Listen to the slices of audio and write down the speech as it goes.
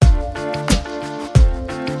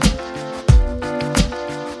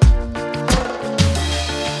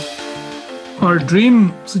Our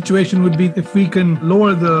dream situation would be if we can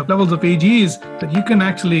lower the levels of AGEs, that you can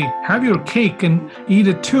actually have your cake and eat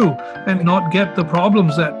it too, and not get the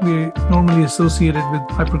problems that we normally associated with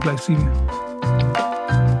hyperglycemia.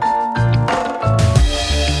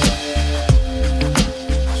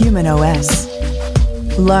 humanOS.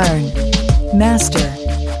 Learn, master,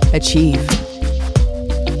 achieve.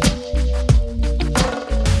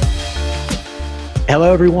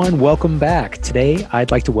 Hello, everyone. Welcome back. Today,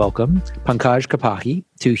 I'd like to welcome Pankaj Kapahi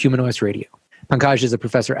to humanOS Radio. Pankaj is a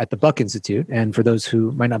professor at the Buck Institute, and for those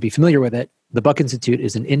who might not be familiar with it, the Buck Institute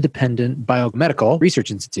is an independent biomedical research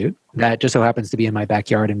institute that just so happens to be in my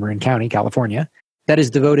backyard in Marin County, California, that is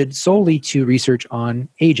devoted solely to research on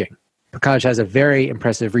aging. Pankaj has a very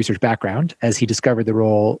impressive research background as he discovered the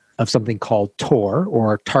role of something called TOR,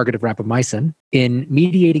 or target of rapamycin, in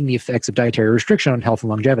mediating the effects of dietary restriction on health and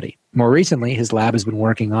longevity. More recently, his lab has been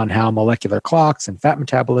working on how molecular clocks and fat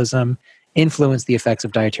metabolism influence the effects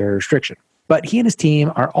of dietary restriction. But he and his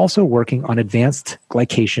team are also working on advanced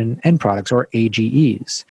glycation end products, or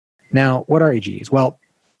AGEs. Now, what are AGEs? Well,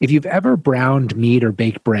 if you've ever browned meat or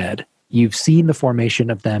baked bread, you've seen the formation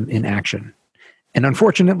of them in action. And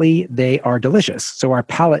unfortunately, they are delicious, so our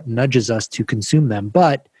palate nudges us to consume them,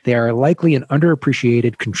 but they are likely an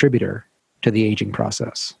underappreciated contributor to the aging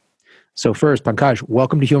process. So first, Pankaj,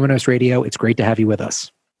 welcome to humanOS Radio. It's great to have you with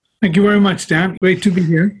us. Thank you very much, Dan. Great to be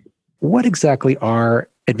here. What exactly are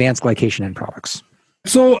advanced glycation end products?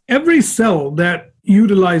 So every cell that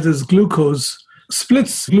utilizes glucose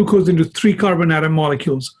splits glucose into 3 carbon atom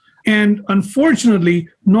molecules. And unfortunately,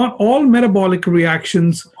 not all metabolic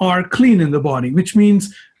reactions are clean in the body, which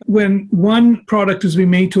means when one product is being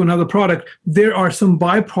made to another product, there are some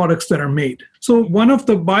byproducts that are made. So one of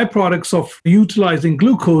the byproducts of utilizing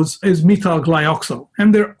glucose is methyl glyoxal,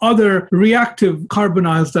 and there are other reactive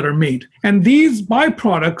carbonyls that are made. And these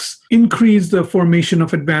byproducts increase the formation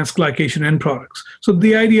of advanced glycation end products. So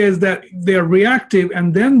the idea is that they are reactive,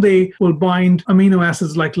 and then they will bind amino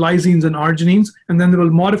acids like lysines and arginines, and then they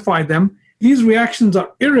will modify them. These reactions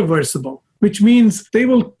are irreversible, which means they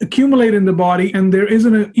will accumulate in the body, and there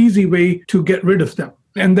isn't an easy way to get rid of them.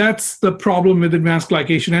 And that's the problem with advanced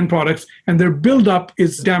glycation end products, and their buildup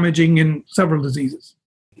is damaging in several diseases.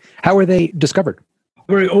 How were they discovered?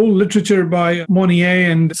 Very old literature by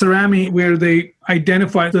Monnier and Cerami, where they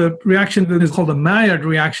identify the reaction that is called the Maillard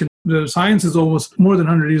reaction. The science is almost more than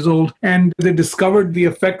 100 years old, and they discovered the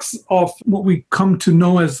effects of what we come to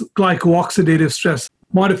know as glycooxidative stress,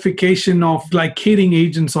 modification of glycating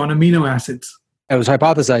agents on amino acids. It was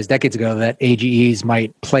hypothesized decades ago that AGEs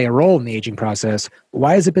might play a role in the aging process.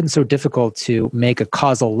 Why has it been so difficult to make a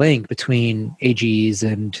causal link between AGEs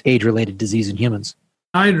and age-related disease in humans?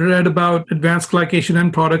 I read about advanced glycation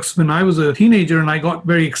end products when I was a teenager, and I got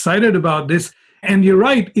very excited about this. And you're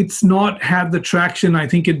right, it's not had the traction I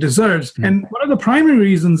think it deserves. And one of the primary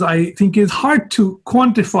reasons I think is hard to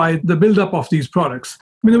quantify the buildup of these products.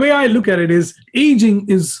 I mean, the way I look at it is aging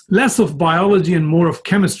is less of biology and more of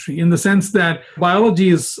chemistry, in the sense that biology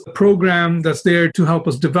is a program that's there to help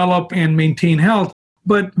us develop and maintain health.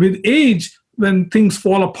 But with age, when things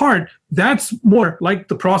fall apart, that's more like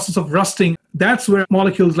the process of rusting. That's where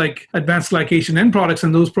molecules like advanced glycation end products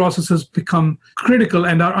and those processes become critical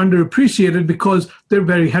and are underappreciated because they're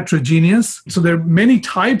very heterogeneous. So there are many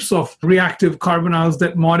types of reactive carbonyls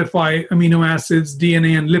that modify amino acids,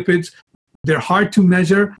 DNA, and lipids. They're hard to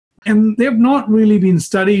measure, and they have not really been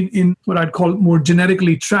studied in what I'd call more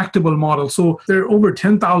genetically tractable models. So there are over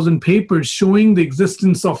 10,000 papers showing the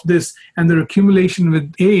existence of this and their accumulation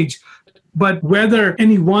with age. But whether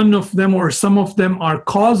any one of them or some of them are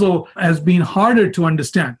causal has been harder to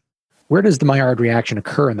understand. Where does the Maillard reaction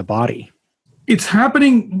occur in the body? It's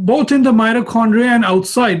happening both in the mitochondria and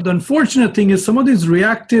outside. The unfortunate thing is some of these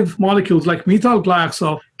reactive molecules like methyl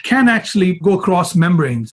glyoxal can actually go across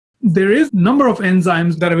membranes. There is a number of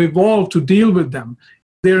enzymes that have evolved to deal with them.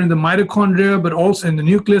 They're in the mitochondria, but also in the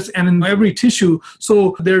nucleus and in every tissue.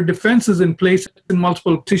 So there are defenses in place in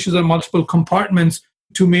multiple tissues and multiple compartments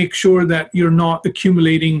to make sure that you're not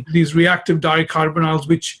accumulating these reactive dicarbonyls,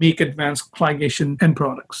 which make advanced glycation end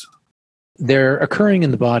products. They're occurring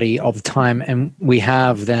in the body all the time, and we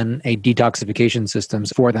have then a detoxification system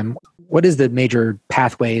for them. What is the major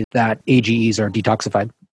pathway that AGEs are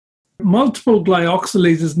detoxified? Multiple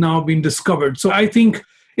glyoxylases now being discovered. So I think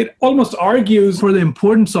it almost argues for the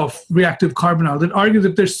importance of reactive carbonyls. It argues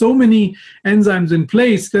that there's so many enzymes in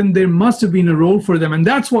place, then there must have been a role for them. And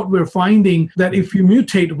that's what we're finding, that if you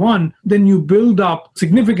mutate one, then you build up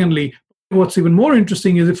significantly What's even more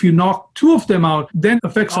interesting is if you knock two of them out, then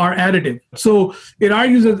effects are additive. So it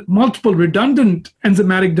argues that multiple redundant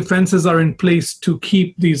enzymatic defenses are in place to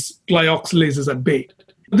keep these glyoxylases at bay.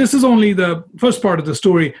 This is only the first part of the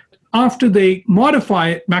story. After they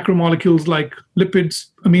modify macromolecules like lipids,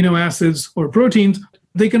 amino acids, or proteins,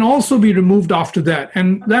 they can also be removed after that.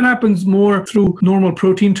 And that happens more through normal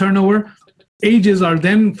protein turnover. Ages are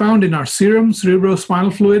then found in our serum,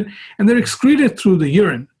 cerebrospinal fluid, and they're excreted through the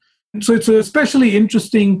urine. So it's especially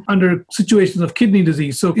interesting under situations of kidney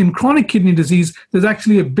disease. So in chronic kidney disease, there's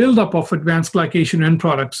actually a buildup of advanced glycation end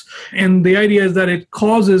products. And the idea is that it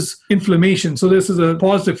causes inflammation. So this is a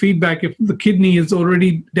positive feedback. If the kidney is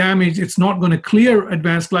already damaged, it's not going to clear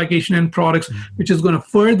advanced glycation end products, which is going to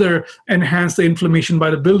further enhance the inflammation by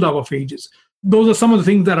the buildup of AGEs. Those are some of the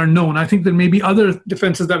things that are known. I think there may be other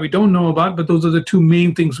defenses that we don't know about, but those are the two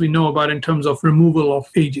main things we know about in terms of removal of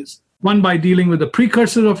AGEs. One, by dealing with the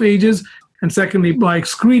precursor of AGEs, and secondly, by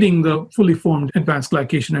excreting the fully formed advanced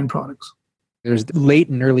glycation end products. There's late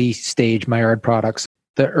and early stage Maillard products.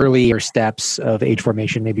 The earlier steps of age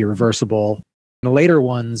formation may be reversible. The later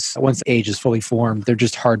ones, once age is fully formed, they're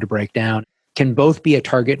just hard to break down. Can both be a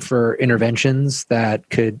target for interventions that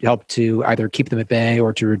could help to either keep them at bay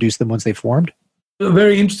or to reduce them once they've formed? A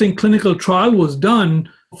very interesting clinical trial was done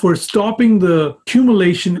for stopping the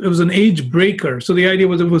accumulation. It was an age breaker. So the idea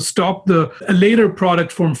was it would stop the later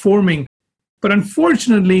product from forming. But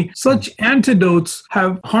unfortunately, such antidotes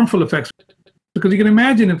have harmful effects. Because you can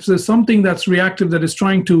imagine if there's something that's reactive that is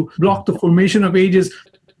trying to block the formation of AGEs,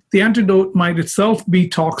 the antidote might itself be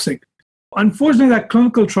toxic. Unfortunately, that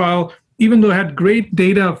clinical trial, even though it had great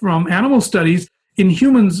data from animal studies, in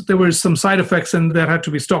humans, there were some side effects and that had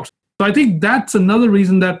to be stopped. So I think that's another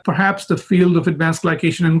reason that perhaps the field of advanced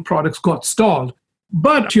glycation end products got stalled.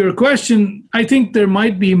 But to your question, I think there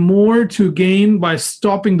might be more to gain by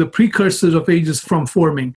stopping the precursors of AGEs from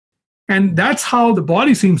forming. And that's how the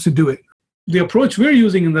body seems to do it. The approach we're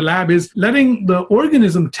using in the lab is letting the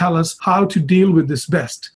organism tell us how to deal with this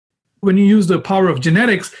best. When you use the power of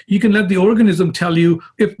genetics, you can let the organism tell you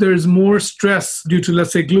if there's more stress due to,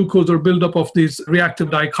 let's say, glucose or buildup of these reactive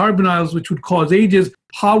dicarbonyls, which would cause AGEs,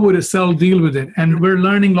 how would a cell deal with it? And we're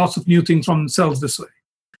learning lots of new things from cells this way.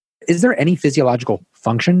 Is there any physiological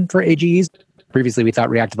function for AGEs? Previously, we thought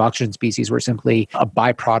reactive oxygen species were simply a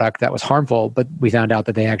byproduct that was harmful, but we found out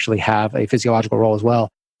that they actually have a physiological role as well.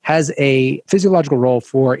 Has a physiological role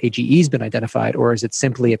for AGEs been identified, or is it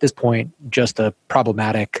simply at this point just a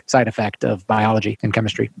problematic side effect of biology and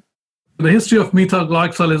chemistry? The history of methyl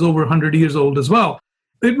glycol is over 100 years old as well.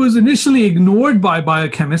 It was initially ignored by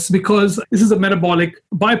biochemists because this is a metabolic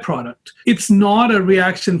byproduct. It's not a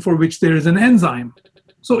reaction for which there is an enzyme.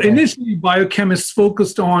 So initially, biochemists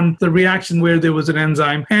focused on the reaction where there was an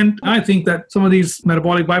enzyme. And I think that some of these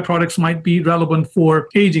metabolic byproducts might be relevant for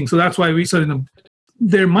aging. So that's why we studied them.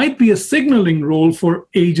 There might be a signaling role for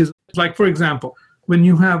AGEs. Like, for example, when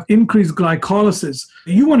you have increased glycolysis,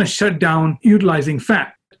 you want to shut down utilizing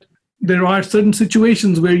fat. There are certain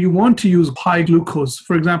situations where you want to use high glucose,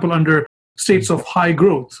 for example, under states of high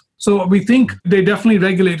growth. So we think they definitely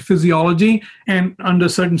regulate physiology, and under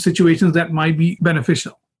certain situations that might be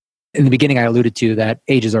beneficial. In the beginning, I alluded to that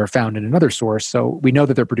AGEs are found in another source. So we know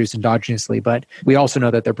that they're produced endogenously, but we also know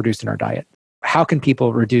that they're produced in our diet. How can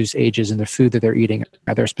people reduce AGEs in the food that they're eating?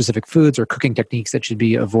 Are there specific foods or cooking techniques that should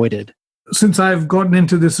be avoided? Since I've gotten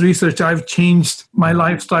into this research, I've changed my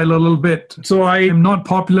lifestyle a little bit. So I am not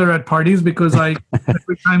popular at parties because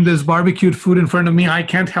every time there's barbecued food in front of me, I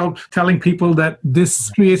can't help telling people that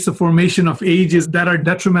this creates the formation of AGEs that are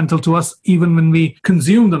detrimental to us even when we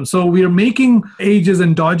consume them. So we are making AGEs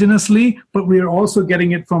endogenously, but we are also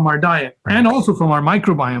getting it from our diet and also from our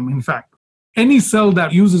microbiome, in fact. Any cell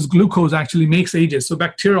that uses glucose actually makes AGEs. So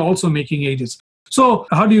bacteria are also making AGEs. So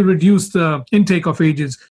how do you reduce the intake of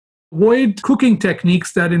AGEs? Avoid cooking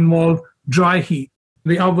techniques that involve dry heat,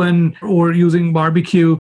 the oven or using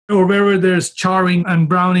barbecue or wherever there's charring and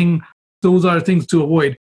browning. Those are things to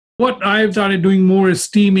avoid. What I've started doing more is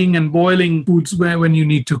steaming and boiling foods when you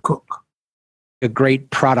need to cook. A great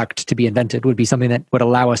product to be invented would be something that would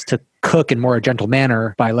allow us to cook in more a gentle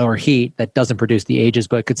manner by lower heat that doesn't produce the AGEs,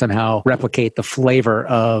 but could somehow replicate the flavor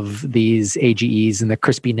of these AGEs and the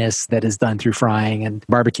crispiness that is done through frying and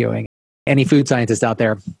barbecuing. Any food scientists out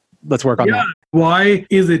there, let's work on that. Why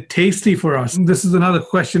is it tasty for us? This is another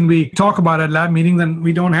question we talk about at lab meetings and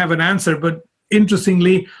we don't have an answer. But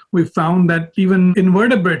interestingly, we found that even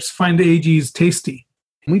invertebrates find the AGEs tasty.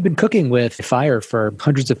 We've been cooking with fire for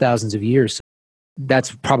hundreds of thousands of years.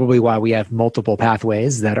 That's probably why we have multiple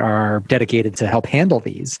pathways that are dedicated to help handle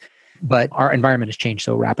these. But our environment has changed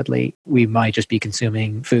so rapidly. We might just be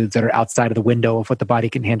consuming foods that are outside of the window of what the body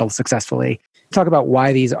can handle successfully. Talk about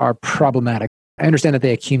why these are problematic. I understand that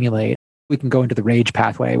they accumulate. We can go into the RAGE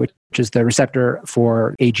pathway, which is the receptor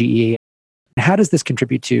for AGE. How does this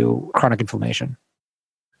contribute to chronic inflammation?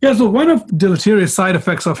 Yeah, so one of the deleterious side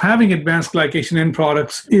effects of having advanced glycation end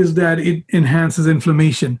products is that it enhances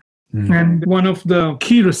inflammation. And one of the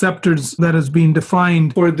key receptors that has been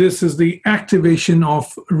defined for this is the activation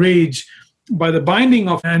of RAGE by the binding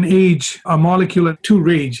of an AGE, a molecule to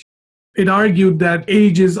RAGE. It argued that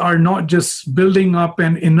AGEs are not just building up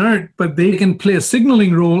and inert, but they can play a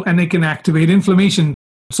signaling role and they can activate inflammation.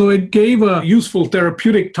 So it gave a useful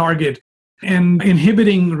therapeutic target. And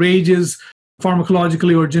inhibiting RAGEs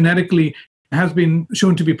pharmacologically or genetically has been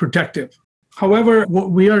shown to be protective. However,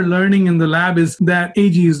 what we are learning in the lab is that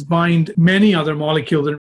AGEs bind many other molecules,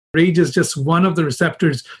 and RAGE is just one of the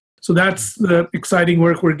receptors. So that's the exciting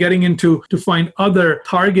work we're getting into to find other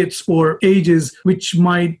targets for AGEs, which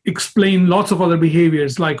might explain lots of other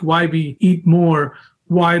behaviors, like why we eat more,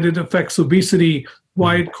 why it affects obesity,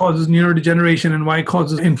 why it causes neurodegeneration, and why it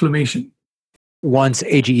causes inflammation. Once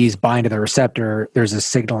AGEs bind to the receptor, there's a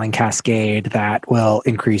signaling cascade that will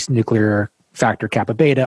increase nuclear factor kappa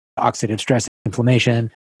beta, oxidative stress,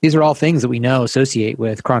 inflammation. These are all things that we know associate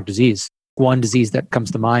with chronic disease. One disease that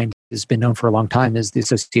comes to mind has been known for a long time is the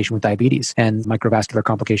association with diabetes and microvascular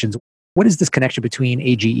complications. What is this connection between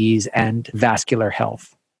AGEs and vascular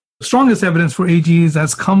health? The strongest evidence for AGEs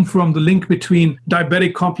has come from the link between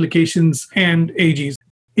diabetic complications and AGEs.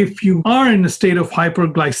 If you are in a state of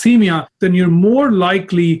hyperglycemia, then you're more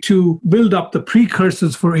likely to build up the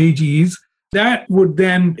precursors for AGEs. That would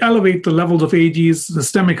then elevate the levels of AGEs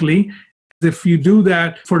systemically. If you do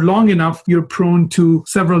that for long enough, you're prone to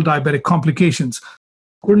several diabetic complications.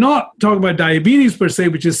 We're not talking about diabetes per se,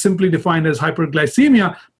 which is simply defined as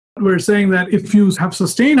hyperglycemia. We're saying that if you have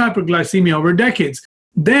sustained hyperglycemia over decades,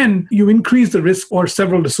 then you increase the risk for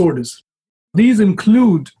several disorders. These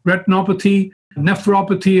include retinopathy,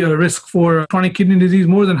 nephropathy, a risk for chronic kidney disease.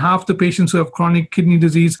 More than half the patients who have chronic kidney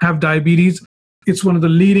disease have diabetes. It's one of the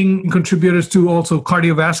leading contributors to also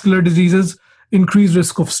cardiovascular diseases, increased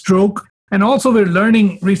risk of stroke. And also we're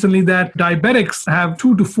learning recently that diabetics have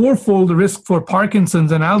 2 to 4-fold the risk for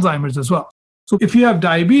Parkinson's and Alzheimer's as well. So if you have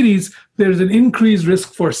diabetes, there's an increased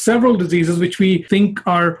risk for several diseases, which we think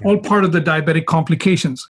are all part of the diabetic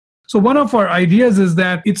complications. So one of our ideas is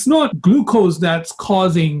that it's not glucose that's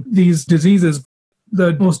causing these diseases.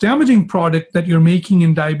 The most damaging product that you're making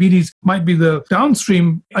in diabetes might be the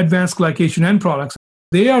downstream advanced glycation end products.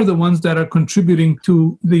 They are the ones that are contributing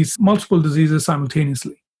to these multiple diseases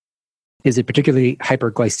simultaneously. Is it particularly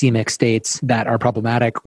hyperglycemic states that are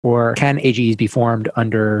problematic, or can AGEs be formed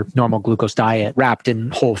under normal glucose diet wrapped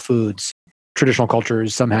in whole foods? Traditional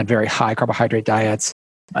cultures, some had very high carbohydrate diets,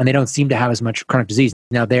 and they don't seem to have as much chronic disease.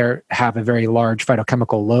 Now they have a very large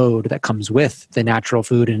phytochemical load that comes with the natural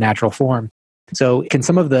food in natural form. So can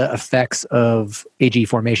some of the effects of AGE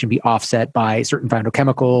formation be offset by certain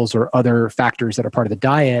phytochemicals or other factors that are part of the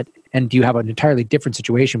diet? And do you have an entirely different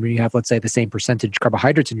situation where you have, let's say, the same percentage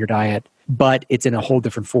carbohydrates in your diet, but it's in a whole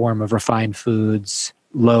different form of refined foods,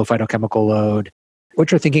 low phytochemical load?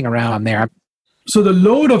 What's your thinking around there? So the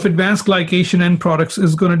load of advanced glycation end products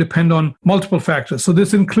is going to depend on multiple factors. So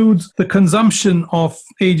this includes the consumption of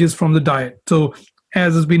AGEs from the diet. So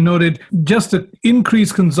as has been noted, just the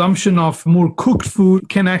increased consumption of more cooked food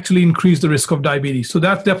can actually increase the risk of diabetes. So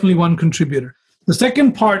that's definitely one contributor. The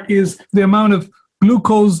second part is the amount of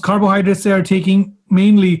glucose, carbohydrates they are taking,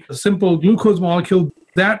 mainly a simple glucose molecule,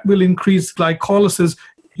 that will increase glycolysis.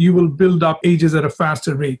 You will build up AGEs at a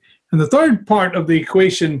faster rate. And the third part of the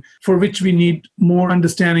equation, for which we need more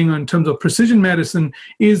understanding in terms of precision medicine,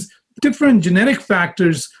 is different genetic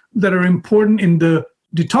factors that are important in the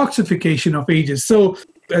detoxification of AGEs. So,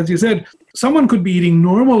 as you said, someone could be eating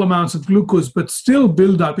normal amounts of glucose but still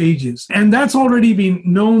build up AGEs. And that's already been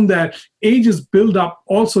known that AGEs build up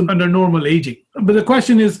also under normal aging. But the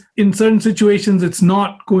question is, in certain situations, it's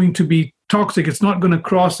not going to be toxic. It's not going to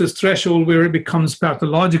cross this threshold where it becomes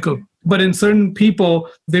pathological. But in certain people,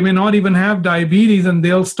 they may not even have diabetes and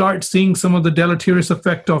they'll start seeing some of the deleterious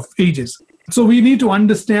effect of AGEs. So we need to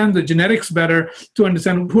understand the genetics better to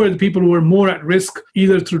understand who are the people who are more at risk,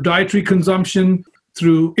 either through dietary consumption,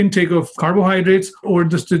 through intake of carbohydrates, or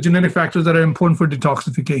just the genetic factors that are important for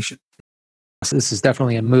detoxification. So this is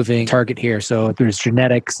definitely a moving target here. So there's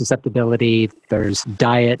genetic susceptibility, there's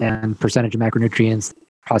diet and percentage of macronutrients,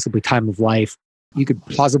 possibly time of life. You could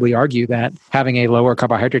plausibly argue that having a lower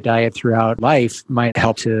carbohydrate diet throughout life might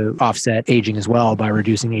help to offset aging as well by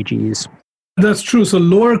reducing AGEs. That's true. So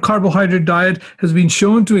lower carbohydrate diet has been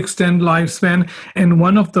shown to extend lifespan. And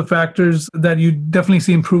one of the factors that you definitely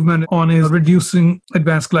see improvement on is reducing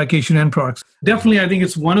advanced glycation end products. Definitely, I think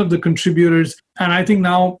it's one of the contributors. And I think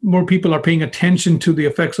now more people are paying attention to the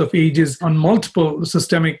effects of ages on multiple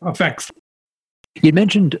systemic effects. You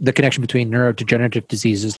mentioned the connection between neurodegenerative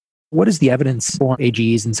diseases. What is the evidence for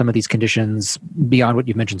AGEs in some of these conditions beyond what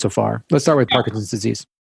you've mentioned so far? Let's start with Parkinson's disease.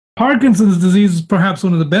 Parkinson's disease is perhaps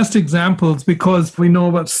one of the best examples because we know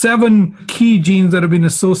about 7 key genes that have been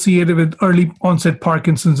associated with early onset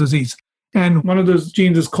Parkinson's disease. And one of those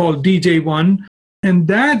genes is called DJ1. And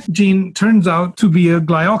that gene turns out to be a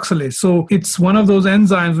glyoxylase. So it's one of those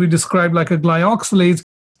enzymes we describe like a glyoxylase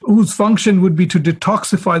whose function would be to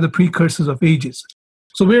detoxify the precursors of ages.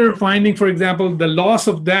 So we're finding, for example, the loss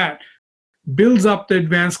of that builds up the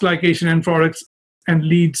advanced glycation end products and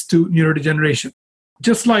leads to neurodegeneration.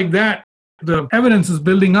 Just like that, the evidence is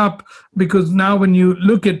building up because now when you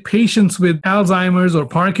look at patients with Alzheimer's or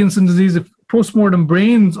Parkinson's disease, postmortem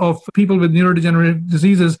brains of people with neurodegenerative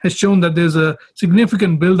diseases has shown that there's a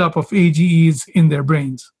significant buildup of AGEs in their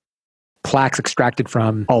brains. Plaques extracted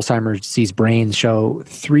from Alzheimer's disease brains show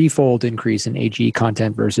 3-fold increase in AGE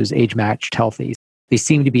content versus age-matched healthy. They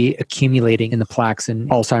seem to be accumulating in the plaques in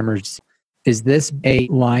Alzheimer's. Is this a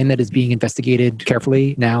line that is being investigated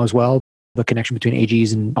carefully now as well? The connection between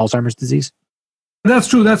AGEs and Alzheimer's disease? That's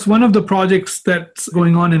true. That's one of the projects that's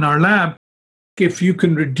going on in our lab. If you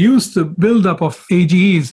can reduce the buildup of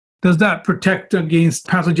AGEs, does that protect against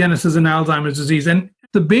pathogenesis in Alzheimer's disease? And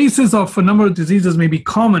the basis of a number of diseases may be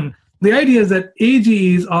common. The idea is that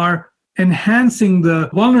AGEs are enhancing the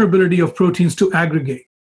vulnerability of proteins to aggregate.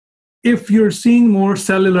 If you're seeing more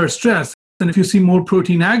cellular stress, and if you see more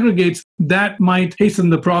protein aggregates, that might hasten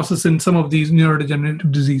the process in some of these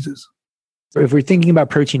neurodegenerative diseases. If we're thinking about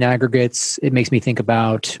protein aggregates, it makes me think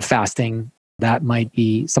about fasting. That might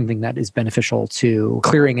be something that is beneficial to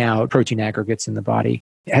clearing out protein aggregates in the body.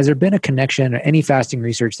 Has there been a connection or any fasting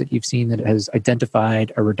research that you've seen that has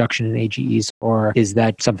identified a reduction in AGEs, or is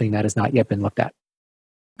that something that has not yet been looked at?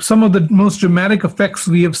 Some of the most dramatic effects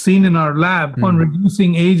we have seen in our lab on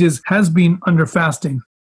reducing ages has been under fasting.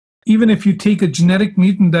 Even if you take a genetic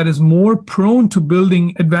mutant that is more prone to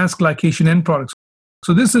building advanced glycation end products.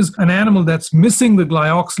 So this is an animal that's missing the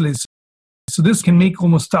glyoxylase. So this can make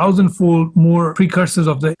almost 1,000-fold more precursors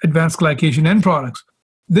of the advanced glycation end products.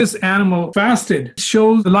 This animal fasted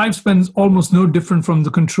shows the lifespan is almost no different from the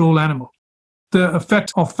control animal. The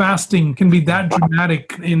effect of fasting can be that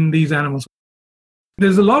dramatic in these animals.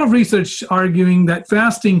 There's a lot of research arguing that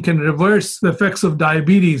fasting can reverse the effects of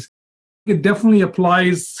diabetes. It definitely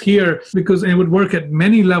applies here because it would work at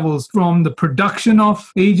many levels, from the production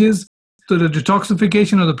of ages to the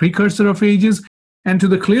detoxification of the precursor of ages and to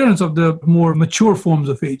the clearance of the more mature forms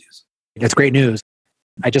of ages. That's great news.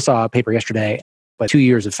 I just saw a paper yesterday, but 2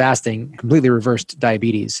 years of fasting completely reversed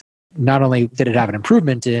diabetes. Not only did it have an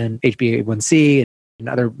improvement in HbA1c and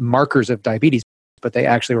other markers of diabetes, but they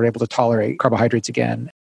actually were able to tolerate carbohydrates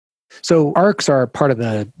again. So ARCs are part of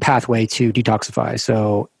the pathway to detoxify.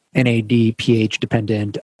 So NAD,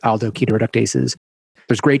 pH-dependent aldoketoreductases.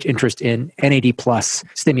 There's great interest in NAD plus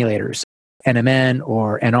stimulators, NMN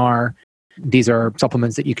or NR. These are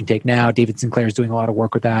supplements that you can take now. David Sinclair is doing a lot of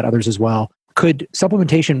work with that, others as well. Could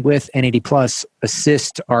supplementation with NAD plus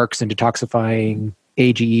assist ARCs in detoxifying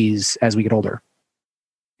AGEs as we get older?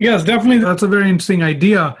 Yes, definitely. That's a very interesting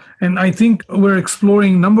idea. And I think we're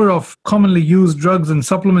exploring a number of commonly used drugs and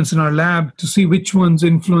supplements in our lab to see which ones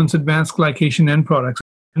influence advanced glycation end products.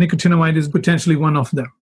 Nicotinamide is potentially one of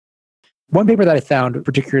them. One paper that I found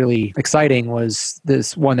particularly exciting was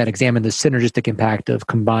this one that examined the synergistic impact of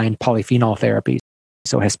combined polyphenol therapy,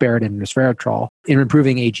 so hesperidin and resveratrol, in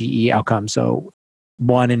improving AGE outcomes. So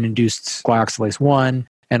one induced glyoxylase 1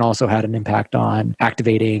 and also had an impact on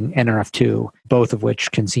activating NRF2, both of which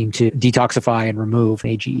can seem to detoxify and remove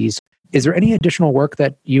AGEs. Is there any additional work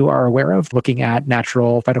that you are aware of looking at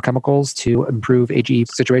natural phytochemicals to improve AGE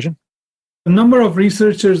situation? A number of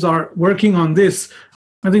researchers are working on this.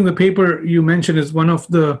 I think the paper you mentioned is one of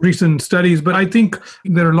the recent studies, but I think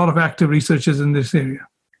there are a lot of active researchers in this area.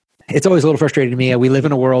 It's always a little frustrating to me. We live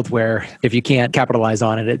in a world where if you can't capitalize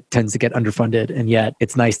on it, it tends to get underfunded. And yet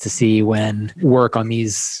it's nice to see when work on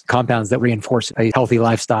these compounds that reinforce a healthy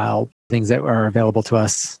lifestyle, things that are available to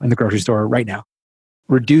us in the grocery store right now.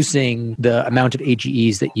 Reducing the amount of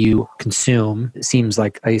AGEs that you consume seems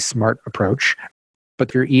like a smart approach. But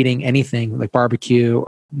if you're eating anything like barbecue,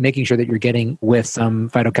 making sure that you're getting with some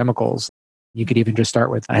phytochemicals, you could even just start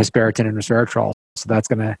with hesperidin and resveratrol. So that's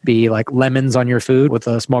going to be like lemons on your food with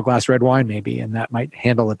a small glass red wine maybe, and that might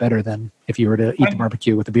handle it better than if you were to eat the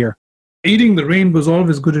barbecue with a beer. Eating the rainbow is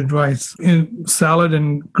always good advice. In salad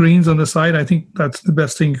and greens on the side, I think that's the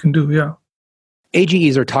best thing you can do, yeah.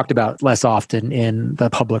 AGEs are talked about less often in the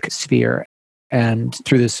public sphere. And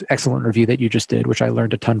through this excellent review that you just did, which I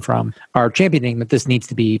learned a ton from, are championing that this needs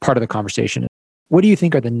to be part of the conversation. What do you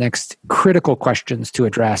think are the next critical questions to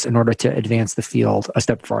address in order to advance the field a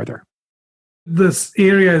step farther? This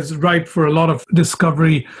area is ripe for a lot of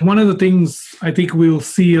discovery. One of the things I think we'll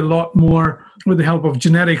see a lot more with the help of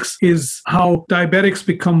genetics is how diabetics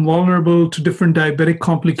become vulnerable to different diabetic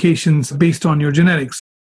complications based on your genetics.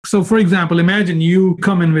 So, for example, imagine you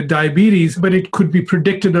come in with diabetes, but it could be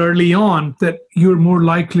predicted early on that you're more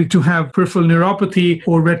likely to have peripheral neuropathy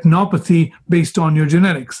or retinopathy based on your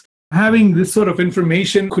genetics. Having this sort of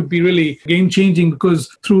information could be really game-changing because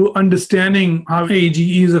through understanding how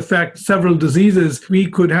AGEs affect several diseases, we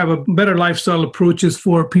could have a better lifestyle approaches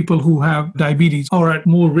for people who have diabetes or at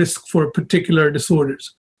more risk for particular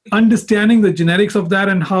disorders. Understanding the genetics of that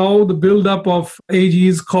and how the buildup of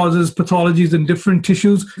AGEs causes pathologies in different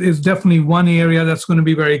tissues is definitely one area that's going to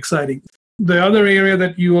be very exciting. The other area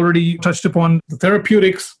that you already touched upon, the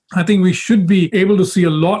therapeutics, I think we should be able to see a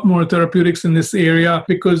lot more therapeutics in this area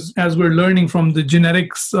because as we're learning from the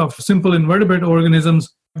genetics of simple invertebrate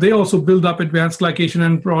organisms, they also build up advanced glycation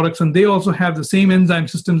end products and they also have the same enzyme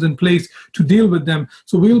systems in place to deal with them.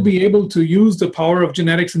 So we'll be able to use the power of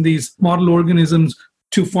genetics in these model organisms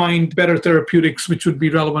to find better therapeutics which would be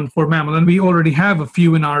relevant for mammal. And we already have a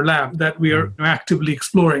few in our lab that we are actively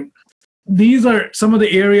exploring. These are some of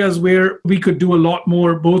the areas where we could do a lot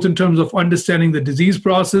more, both in terms of understanding the disease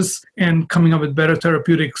process and coming up with better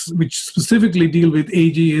therapeutics, which specifically deal with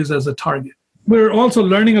AGEs as a target. We're also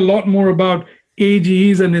learning a lot more about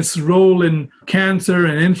AGEs and its role in cancer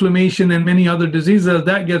and inflammation and many other diseases. As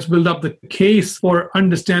that gets built up, the case for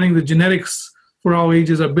understanding the genetics for how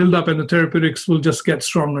AGEs are built up and the therapeutics will just get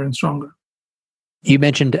stronger and stronger. You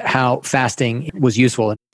mentioned how fasting was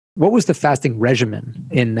useful. What was the fasting regimen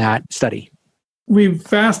in that study? We've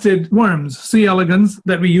fasted worms, C. elegans,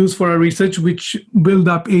 that we use for our research, which build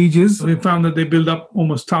up AGEs. We found that they build up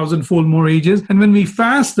almost 1,000-fold more AGEs. And when we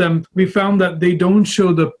fast them, we found that they don't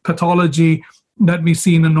show the pathology that we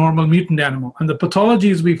see in a normal mutant animal. And the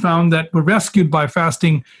pathologies we found that were rescued by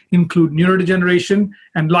fasting include neurodegeneration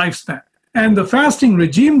and lifespan. And the fasting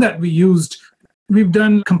regime that we used, we've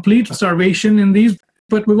done complete starvation in these.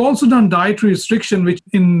 But we've also done dietary restriction, which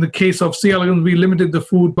in the case of C. elegans, we limited the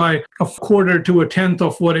food by a quarter to a tenth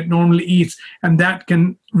of what it normally eats, and that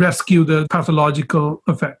can rescue the pathological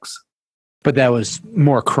effects. But that was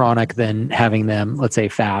more chronic than having them, let's say,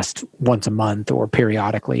 fast once a month or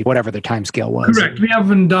periodically, whatever the time scale was. Correct. We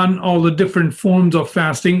haven't done all the different forms of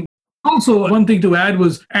fasting. Also, one thing to add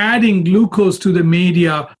was adding glucose to the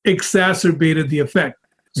media exacerbated the effect.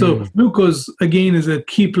 So glucose, again, is a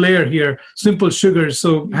key player here. Simple sugars.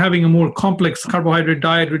 So having a more complex carbohydrate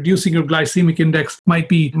diet, reducing your glycemic index might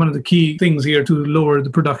be one of the key things here to lower the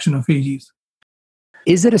production of AGEs.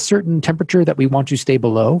 Is it a certain temperature that we want to stay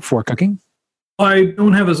below for cooking? I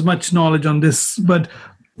don't have as much knowledge on this, but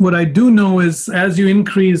what I do know is as you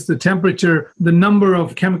increase the temperature, the number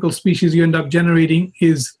of chemical species you end up generating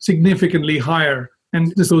is significantly higher.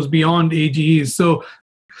 And this goes beyond AGEs. So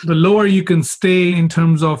the lower you can stay in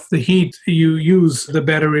terms of the heat you use, the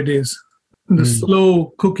better it is. The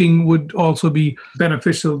slow cooking would also be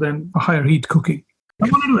beneficial than a higher heat cooking. I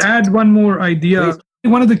wanted to add one more idea.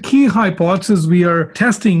 One of the key hypotheses we are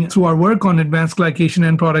testing through our work on advanced glycation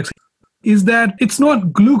end products is that it's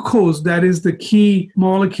not glucose that is the key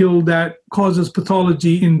molecule that causes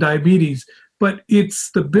pathology in diabetes, but it's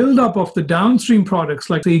the buildup of the downstream products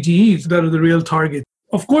like AGEs that are the real target.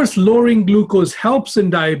 Of course, lowering glucose helps in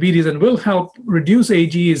diabetes and will help reduce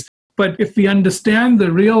AGEs. But if we understand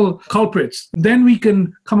the real culprits, then we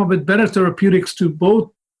can come up with better therapeutics to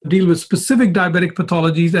both deal with specific diabetic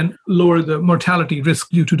pathologies and lower the mortality risk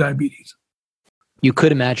due to diabetes. You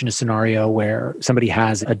could imagine a scenario where somebody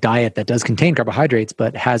has a diet that does contain carbohydrates,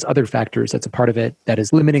 but has other factors that's a part of it that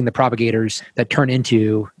is limiting the propagators that turn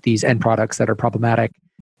into these end products that are problematic.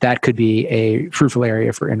 That could be a fruitful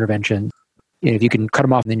area for intervention. If you can cut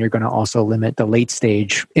them off, then you're going to also limit the late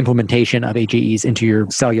stage implementation of AGEs into your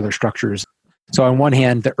cellular structures. So on one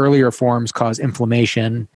hand, the earlier forms cause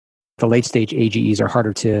inflammation. The late stage AGEs are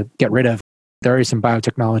harder to get rid of. There is some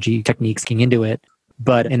biotechnology techniques getting into it.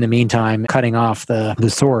 But in the meantime, cutting off the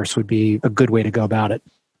source would be a good way to go about it.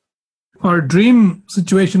 Our dream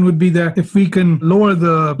situation would be that if we can lower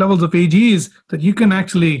the levels of AGEs, that you can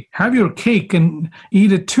actually have your cake and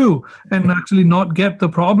eat it too, and actually not get the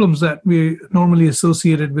problems that we normally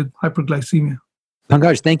associated with hyperglycemia.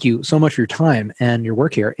 Pankaj, thank you so much for your time and your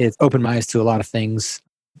work here. It's opened my eyes to a lot of things.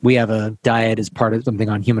 We have a diet as part of something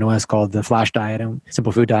on humanOS called the Flash Diet and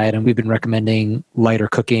Simple Food Diet. And we've been recommending lighter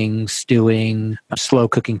cooking, stewing, slow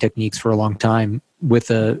cooking techniques for a long time with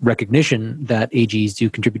a recognition that AGs do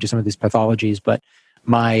contribute to some of these pathologies. But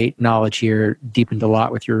my knowledge here deepened a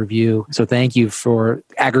lot with your review. So thank you for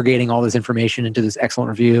aggregating all this information into this excellent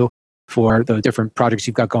review for the different projects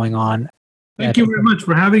you've got going on. Thank you very much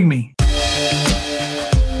for having me.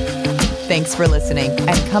 Thanks for listening,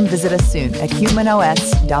 and come visit us soon at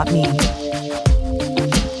humanos.me.